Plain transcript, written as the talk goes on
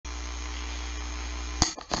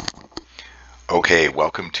Okay,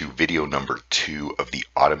 welcome to video number 2 of the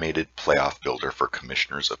automated playoff builder for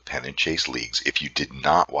commissioners of PennantChase leagues. If you did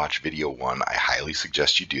not watch video 1, I highly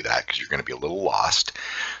suggest you do that because you're going to be a little lost.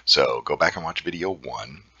 So go back and watch video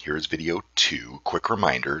 1. Here's video 2. Quick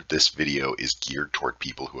reminder, this video is geared toward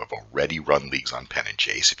people who have already run leagues on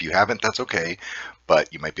PennantChase. If you haven't, that's okay,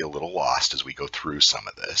 but you might be a little lost as we go through some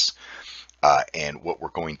of this. And what we're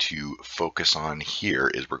going to focus on here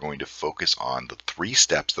is we're going to focus on the 3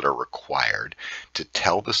 steps that are required to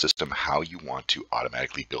tell the system how you want to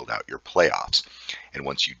automatically build out your playoffs. And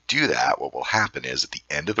once you do that, what will happen is at the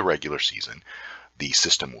end of the regular season, the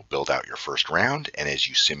system will build out your first round, and as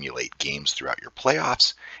you simulate games throughout your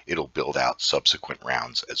playoffs, it'll build out subsequent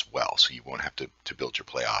rounds as well. So you won't have to build your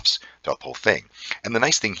playoffs throughout the whole thing. And the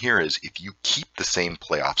nice thing here is if you keep the same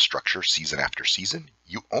playoff structure season after season,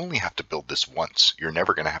 you only have to build this once. You're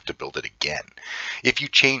never going to have to build it again. If you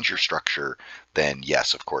change your structure, then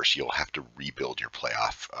yes, of course, you'll have to rebuild your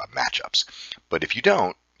playoff matchups. But if you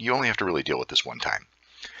don't, you only have to really deal with this one time.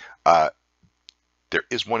 There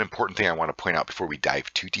is one important thing I want to point out before we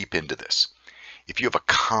dive too deep into this. If you have a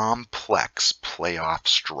complex playoff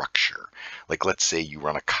structure, like let's say you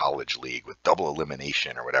run a college league with double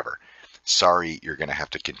elimination or whatever, sorry, you're going to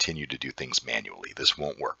have to continue to do things manually. This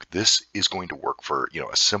won't work. This is going to work for,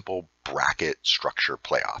 a simple bracket structure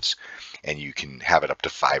playoffs, and you can have it up to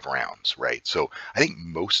 5 rounds, right? So I think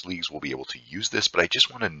most leagues will be able to use this, but I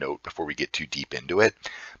just want to note before we get too deep into it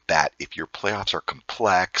that if your playoffs are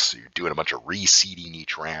complex, you're doing a bunch of reseeding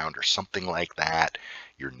each round or something like that,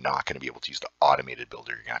 you're not going to be able to use the automated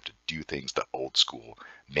builder. You're going to have to do things the old school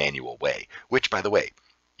manual way, which, by the way,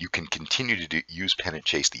 you can continue to use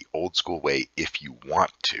PennantChase the old school way if you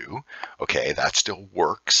want to. Okay, that still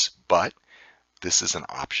works, but this is an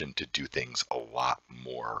option to do things a lot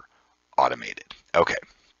more automated. Okay,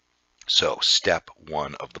 so step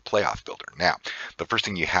 1 of the playoff builder. Now, the first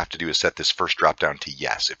thing you have to do is set this first drop down to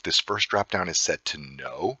yes. If this first drop down is set to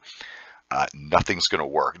no, nothing's going to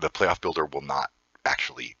work. The playoff builder will not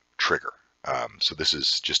actually trigger. So this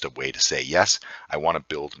is just a way to say, yes, I want to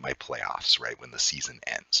build my playoffs, right, when the season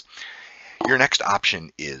ends. Your next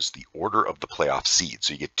option is the order of the playoff seeds.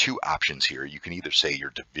 So you get 2 options here. You can either say your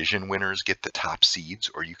division winners get the top seeds,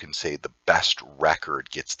 or you can say the best record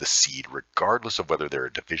gets the seed, regardless of whether they're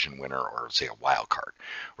a division winner or, say, a wild card,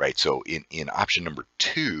 right? So in option number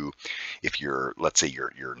 2, if let's say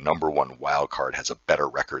your number 1 wild card has a better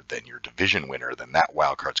record than your division winner, then that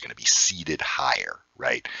wild card is going to be seeded higher,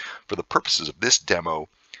 right? For the purposes of this demo,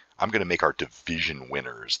 I'm going to make our division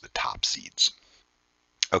winners the top seeds.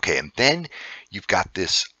 Okay, and then you've got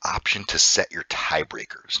this option to set your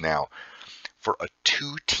tiebreakers. Now, for a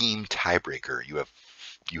 2-team tiebreaker,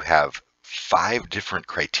 you have 5 different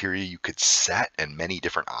criteria you could set and many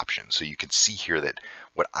different options. So you can see here that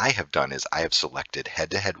what I have done is I have selected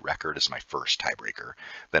head-to-head record as my first tiebreaker,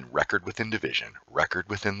 then record within division, record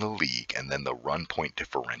within the league, and then the run point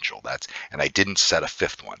differential. And I didn't set a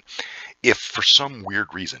 5th one. If for some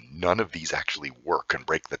weird reason none of these actually work and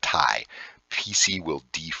break the tie, PC will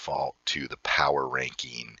default to the power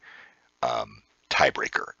ranking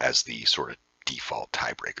tiebreaker as the sort of default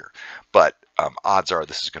tiebreaker. But odds are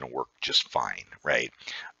this is going to work just fine, right?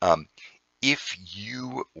 If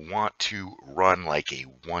you want to run like a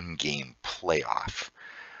 1-game playoff,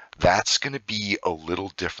 that's going to be a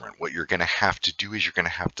little different. What you're going to have to do is you're going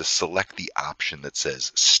to have to select the option that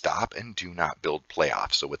says stop and do not build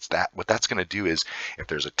playoffs. So what that's going to do is if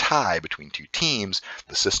there's a tie between 2 teams,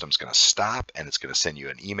 the system's going to stop and it's going to send you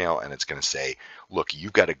an email and it's going to say, look,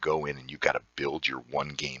 you've got to go in and you've got to build your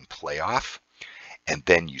 1-game playoff. And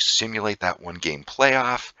then you simulate that 1-game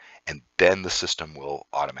playoff, and then the system will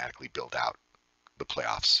automatically build out the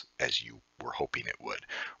playoffs as you were hoping it would,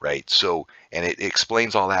 right? So, and it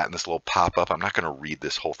explains all that in this little pop-up. I'm not going to read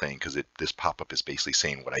this whole thing because this pop-up is basically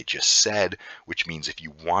saying what I just said, which means if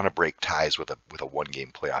you want to break ties with a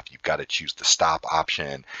 1-game playoff, you've got to choose the stop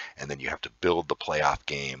option, and then you have to build the playoff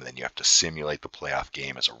game, and then you have to simulate the playoff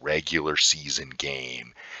game as a regular season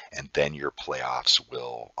game, and then your playoffs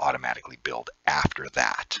will automatically build after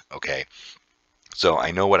that, okay? So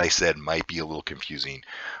I know what I said might be a little confusing,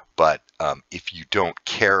 but if you don't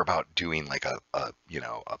care about doing like a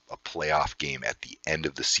playoff game at the end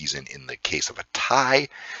of the season in the case of a tie,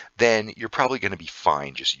 then you're probably going to be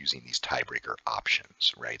fine just using these tiebreaker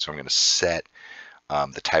options, right? So I'm going to set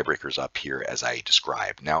the tiebreakers up here as I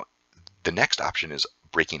described. Now, the next option is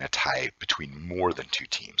breaking a tie between more than 2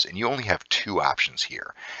 teams, and you only have 2 options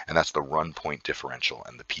here, and that's the run point differential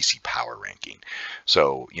and the PC power ranking.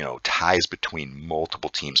 So ties between multiple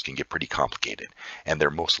teams can get pretty complicated, and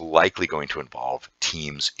they're most likely going to involve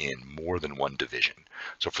teams in more than 1 division,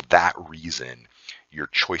 So for that reason, your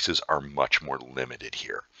choices are much more limited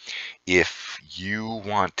here. If you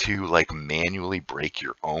want to like manually break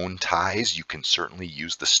your own ties, you can certainly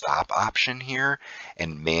use the stop option here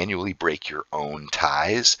and manually break your own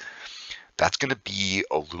ties. That's going to be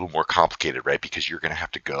a little more complicated, right? Because you're going to have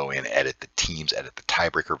to go and edit the teams, edit the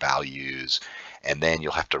tiebreaker values, and then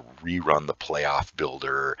you'll have to rerun the playoff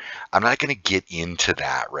builder. I'm not going to get into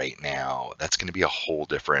that right now. That's going to be a whole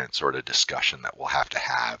different sort of discussion that we'll have to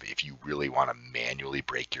have if you really want to manually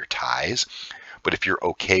break your ties. But if you're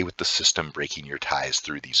okay with the system breaking your ties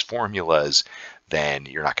through these formulas, then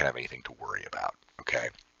you're not going to have anything to worry about, okay?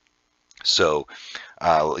 So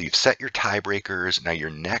you've set your tiebreakers. Now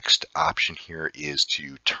your next option here is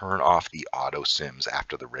to turn off the auto sims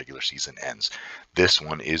after the regular season ends. This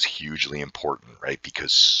one is hugely important, right?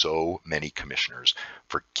 Because so many commissioners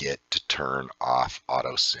forget to turn off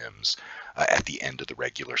auto sims at the end of the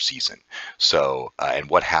regular season. So, and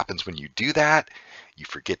what happens when you do that? You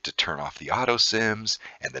forget to turn off the auto sims,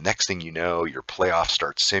 and the next thing you know, your playoff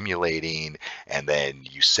starts simulating, and then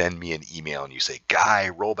you send me an email and you say, Guy,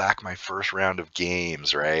 roll back my first round of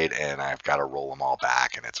games, right? And I've got to roll them all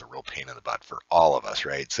back, and it's a real pain in the butt for all of us,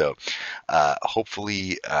 right? So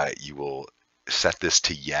hopefully you will set this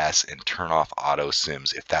to yes and turn off auto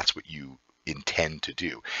sims if that's what you intend to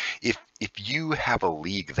do. If you have a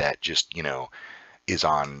league that just, is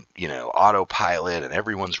on, autopilot and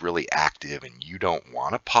everyone's really active and you don't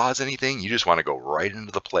want to pause anything, you just want to go right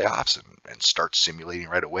into the playoffs and start simulating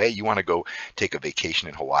right away. You want to go take a vacation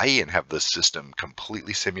in Hawaii and have the system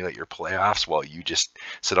completely simulate your playoffs while you just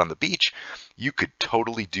sit on the beach. You could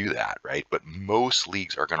totally do that, right? But most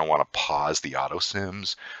leagues are going to want to pause the auto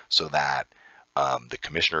sims so that the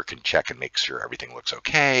commissioner can check and make sure everything looks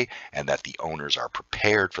okay and that the owners are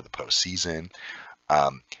prepared for the postseason.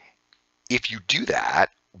 If you do that,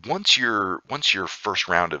 once your first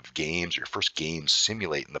round of games, your first games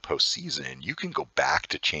simulate in the postseason, you can go back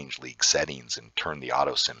to change league settings and turn the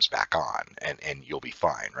auto sims back on, and you'll be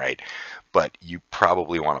fine, right? But you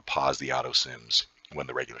probably want to pause the auto sims when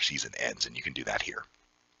the regular season ends, and you can do that here.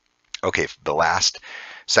 Okay, the last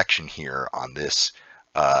section here on this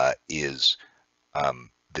is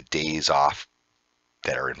the days off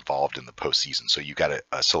that are involved in the postseason. So you got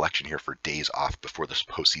a selection here for days off before the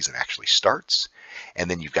postseason actually starts. And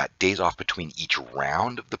then you've got days off between each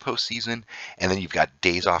round of the postseason. And then you've got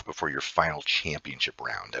days off before your final championship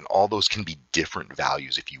round. And all those can be different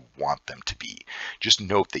values if you want them to be. Just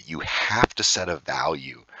note that you have to set a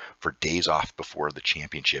value for days off before the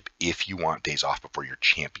championship if you want days off before your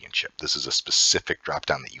championship. This is a specific drop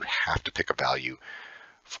down that you have to pick a value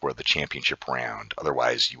for the championship round.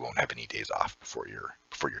 Otherwise, you won't have any days off before your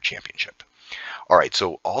championship. All right,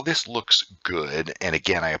 so all this looks good. And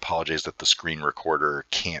again, I apologize that the screen recorder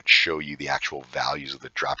can't show you the actual values of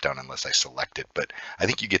the dropdown unless I select it. But I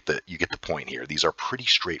think you get the point here. These are pretty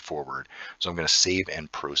straightforward. So I'm going to save and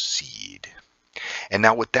proceed. And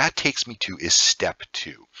now what that takes me to is step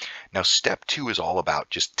 2. Now, step 2 is all about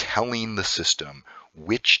just telling the system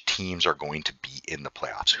which teams are going to be in the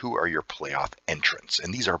playoffs, who are your playoff entrants.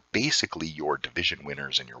 And these are basically your division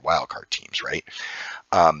winners and your wildcard teams, right?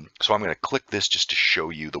 So I'm going to click this just to show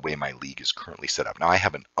you the way my league is currently set up. Now, I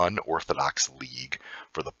have an unorthodox league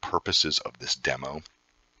for the purposes of this demo,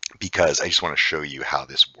 because I just want to show you how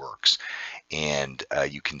this works. And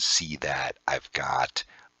you can see that I've got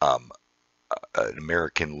an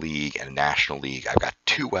American League and a National League. I've got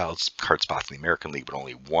 2 wild card spots in the American League, but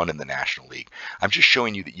only 1 in the National League. I'm just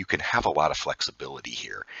showing you that you can have a lot of flexibility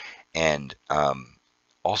here. And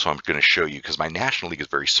also I'm going to show you, because my National League is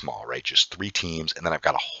very small, right? Just 3 teams, and then I've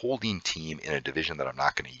got a holding team in a division that I'm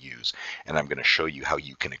not going to use. And I'm going to show you how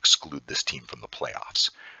you can exclude this team from the playoffs.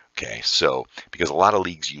 Okay, so because a lot of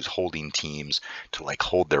leagues use holding teams to like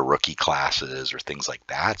hold their rookie classes or things like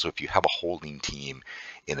that. So if you have a holding team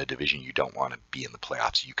in a division you don't want to be in the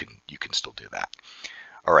playoffs, you can still do that.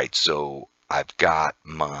 All right, so I've got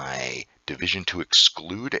my division to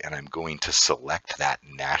exclude, and I'm going to select that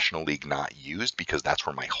National League not used because that's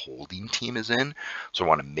where my holding team is in. So I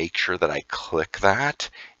want to make sure that I click that.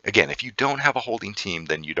 Again, if you don't have a holding team,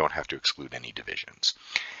 then you don't have to exclude any divisions.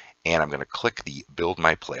 And I'm going to click the Build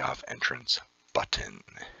My Playoff Entrance button.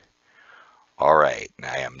 All right,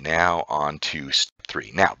 I am now on to step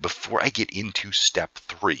 3. Now, before I get into step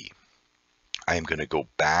 3, I am going to go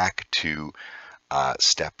back to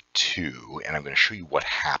step 2, and I'm going to show you what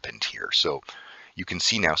happened here. So you can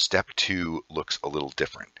see now step 2 looks a little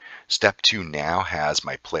different. Step 2 now has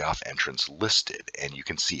my playoff entrants listed, and you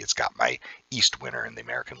can see it's got my East winner in the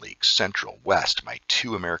American League, Central, West, my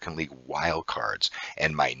 2 American League wild cards,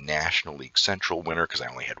 and my National League Central winner, because I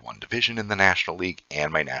only had 1 division in the National League,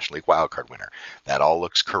 and my National League wild card winner. That all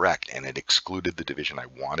looks correct, and it excluded the division I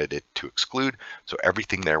wanted it to exclude, so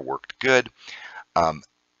everything there worked good.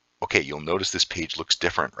 Okay, you'll notice this page looks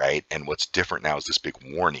different, right? And what's different now is this big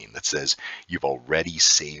warning that says you've already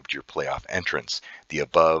saved your playoff entrance. The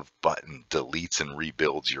above button deletes and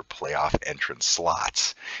rebuilds your playoff entrance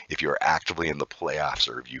slots. If you're actively in the playoffs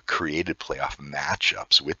or if you created playoff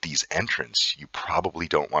matchups with these entrants, you probably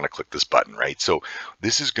don't want to click this button, right? So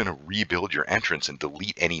this is going to rebuild your entrance and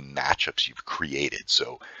delete any matchups you've created.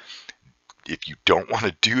 So if you don't want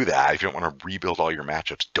to do that, if you don't want to rebuild all your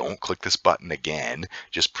matchups, don't click this button again.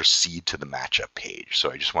 Just proceed to the matchup page.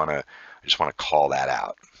 So I just want to call that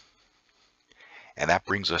out. And that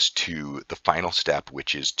brings us to the final step,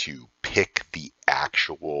 which is to pick the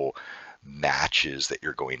actual matches that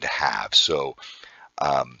you're going to have. So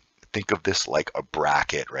think of this like a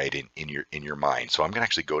bracket, right, in your mind. So I'm going to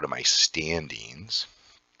actually go to my standings,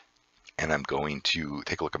 and I'm going to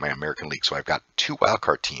take a look at my American League. So I've got 2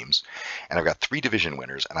 wildcard teams, and I've got 3 division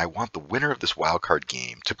winners, and I want the winner of this wildcard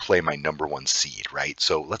game to play my #1 seed, right?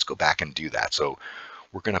 So let's go back and do that. So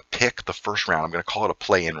we're going to pick the first round. I'm going to call it a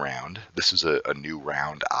play-in round. This is a new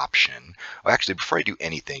round option. Well, actually, before I do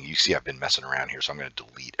anything, you see I've been messing around here, so I'm going to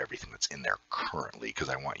delete everything that's in there currently because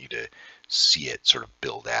I want you to see it sort of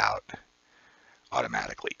build out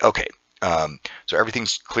automatically. Okay. So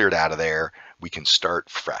everything's cleared out of there. We can start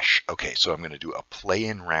fresh. Okay, so I'm going to do a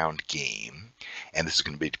play-in round game, and this is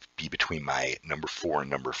going to be between my #4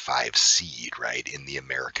 and #5 seed, right, in the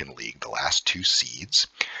American League, the last 2 seeds.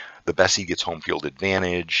 The best seed gets home field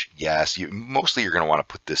advantage. Yes, mostly you're going to want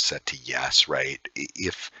to put this set to yes, right?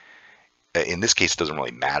 If in this case, it doesn't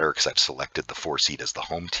really matter because I've selected the 4 seed as the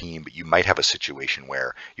home team, but you might have a situation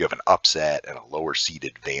where you have an upset and a lower seed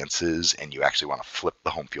advances, and you actually want to flip the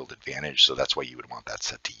home field advantage. So that's why you would want that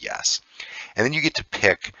set to yes. And then you get to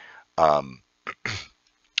pick,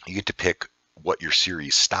 what your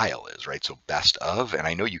series style is, right? So best of, and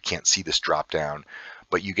I know you can't see this drop down,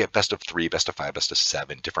 but you get best of 3, best of 5, best of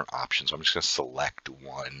 7, different options. So I'm just going to select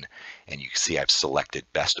one, and you can see I've selected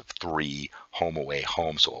best of 3, home, away,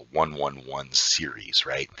 home, so a 1-1-1 series,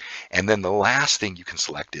 right? And then the last thing you can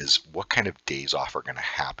select is what kind of days off are going to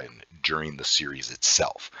happen during the series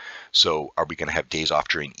itself. So are we going to have days off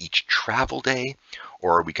during each travel day,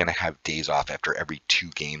 or are we going to have days off after every 2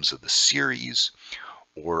 games of the series?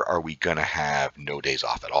 Or are we going to have no days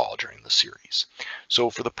off at all during the series? So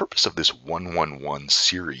for the purpose of this 1-1-1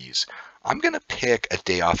 series, I'm going to pick a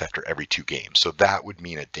day off after every 2 games. So that would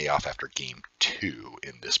mean a day off after game 2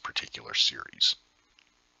 in this particular series.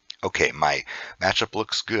 Okay, my matchup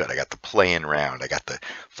looks good. I got the play-in round. I got the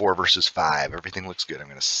 4 versus 5. Everything looks good. I'm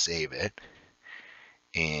going to save it.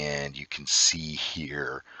 And you can see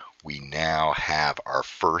here, we now have our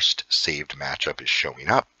first saved matchup is showing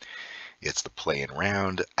up. It's the play-in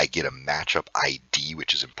round. I get a matchup ID,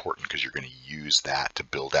 which is important because you're going to use that to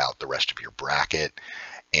build out the rest of your bracket.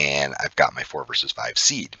 And I've got my 4 versus 5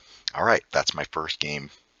 seed. All right, that's my first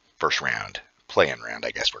game, first round, play-in round,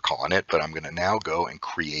 I guess we're calling it. But I'm going to now go and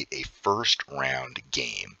create a first round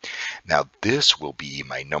game. Now this will be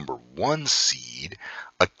my #1 seed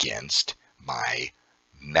against my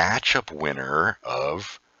matchup winner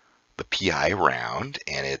of the PI round,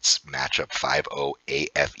 and it's matchup 5-0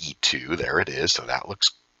 AFE2. There it is. So that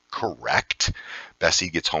looks correct. Best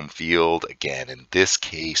seed gets home field. Again, in this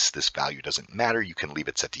case, this value doesn't matter. You can leave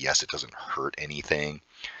it set to yes. It doesn't hurt anything.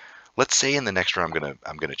 Let's say in the next round,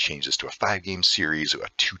 I'm gonna change this to a 5-game series, a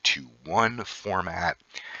 2-2-1 format,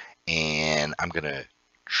 and I'm gonna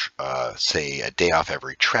say a day off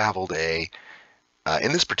every travel day.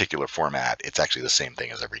 In this particular format, it's actually the same thing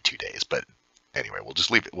as every 2 days, but anyway, we'll just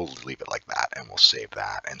leave it. We'll leave it like that, and we'll save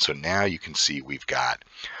that. And so now you can see we've got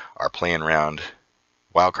our play-in round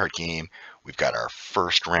wildcard game. We've got our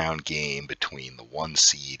first round game between the 1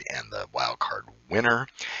 seed and the wildcard winner.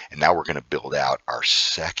 And now we're going to build out our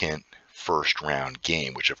second first round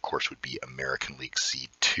game, which of course would be American League Seed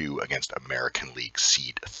 2 against American League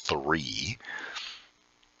Seed 3.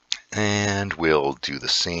 And we'll do the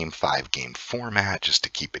same 5-game format just to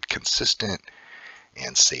keep it consistent,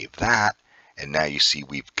 and save that. And now you see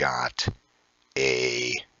we've got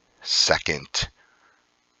a second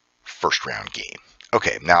first round game.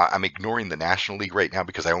 Okay, now I'm ignoring the National League right now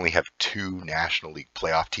because I only have 2 National League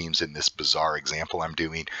playoff teams in this bizarre example I'm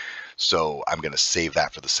doing. So I'm going to save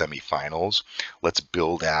that for the semifinals. Let's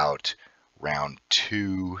build out round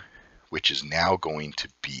 2 which is now going to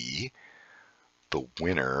be the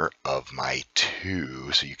winner of my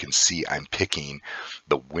two. So you can see I'm picking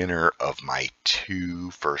the winner of my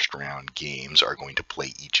two first round games are going to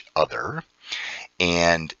play each other.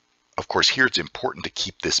 And of course, here it's important to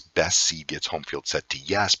keep this best seed gets home field set to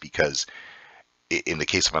yes, because in the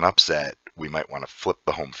case of an upset, we might want to flip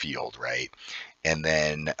the home field, right? And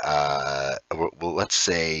then, well, let's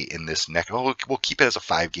say in this next, well, we'll keep it as a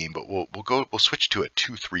 5-game, but we'll switch to a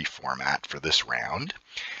 2-3 format for this round.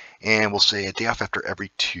 And we'll say a day off after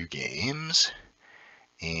every 2 games.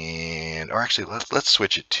 Or actually, let's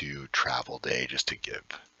switch it to travel day just to give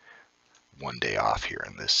 1 day off here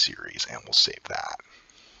in this series, and we'll save that.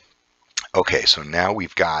 Okay, so now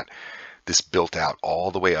we've got this built out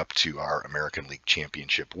all the way up to our American League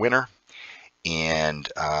Championship winner. And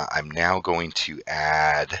I'm now going to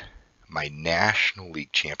add my National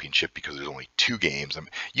League Championship because there's only 2 games.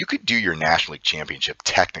 You could do your National League Championship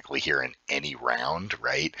technically here in any round,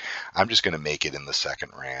 right? I'm just going to make it in the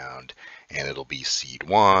second round, and it'll be seed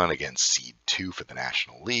 1 against seed 2 for the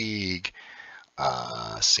National League.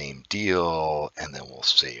 Same deal, and then we'll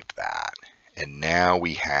save that. And now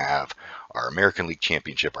we have our American League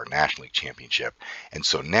Championship, our National League Championship. And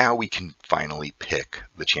so now we can finally pick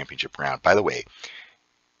the championship round. By the way,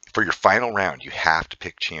 for your final round, you have to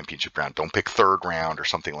pick championship round. Don't pick third round or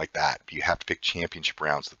something like that. You have to pick championship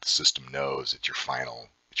rounds that the system knows it's your final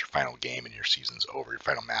game and your season's over, your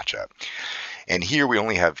final matchup. And here we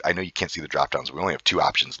only have, I know you can't see the drop downs, we only have 2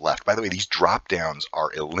 options left. By the way, these drop downs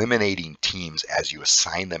are eliminating teams as you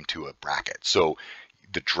assign them to a bracket. So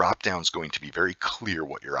the drop down is going to be very clear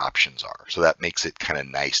what your options are. So that makes it kind of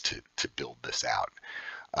nice to build this out.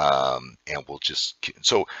 And we'll just,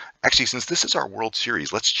 so actually, since this is our World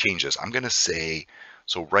Series, let's change this. I'm going to say,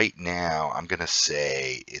 so right now, I'm going to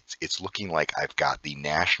say it's looking like I've got the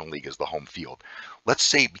National League as the home field. Let's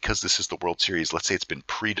say, because this is the World Series, let's say it's been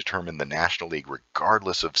predetermined the National League,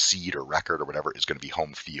 regardless of seed or record or whatever, is going to be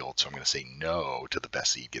home field. So I'm going to say no to the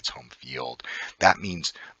best seed gets home field. That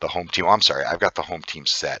means the home team, I'm sorry, I've got the home team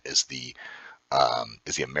set as the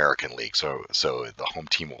American League. So the home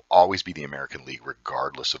team will always be the American League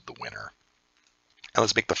regardless of the winner. Now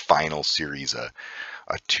let's make the final series a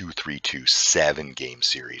 2-3-2 7-game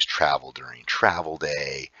series, travel during travel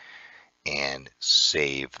day, and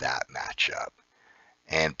save that matchup.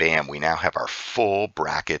 And bam, we now have our full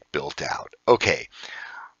bracket built out. Okay,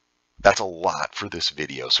 that's a lot for this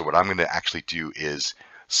video. So what I'm going to actually do is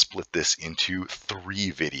split this into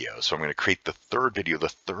 3 videos. So I'm going to create the third video. The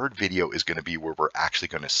third video is going to be where we're actually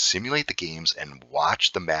going to simulate the games and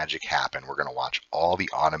watch the magic happen. We're going to watch all the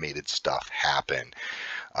automated stuff happen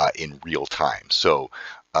in real time. So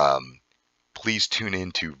please tune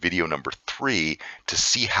in to video number 3 to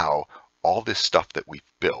see how all this stuff that we've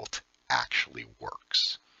built actually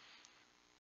works.